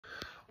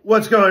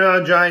What's going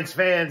on, Giants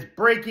fans?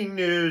 Breaking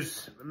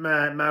news,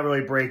 not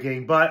really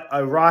breaking, but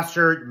a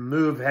roster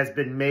move has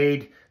been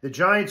made. The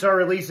Giants are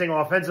releasing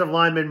offensive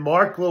lineman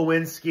Mark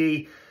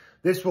Glowinski.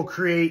 This will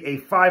create a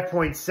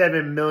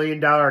 $5.7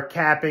 million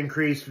cap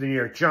increase for the New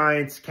York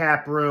Giants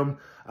cap room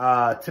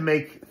to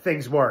make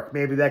things work.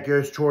 Maybe that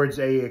goes towards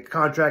a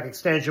contract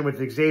extension with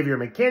Xavier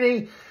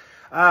McKinney.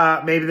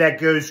 Maybe that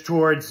goes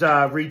towards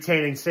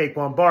retaining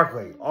Saquon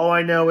Barkley. All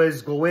I know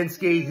is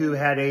Glowinski, who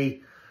had a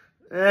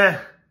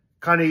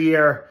kind of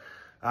year.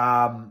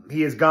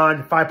 He has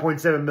gone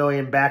 $5.7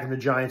 million back in the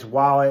Giants'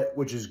 wallet,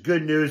 which is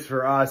good news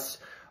for us.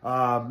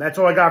 That's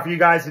all I got for you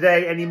guys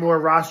today. Any more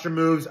roster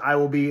moves, I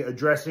will be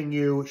addressing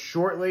you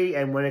shortly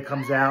and when it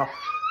comes out.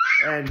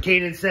 And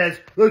Keenan says,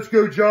 let's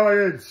go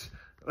Giants.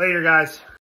 Later, guys.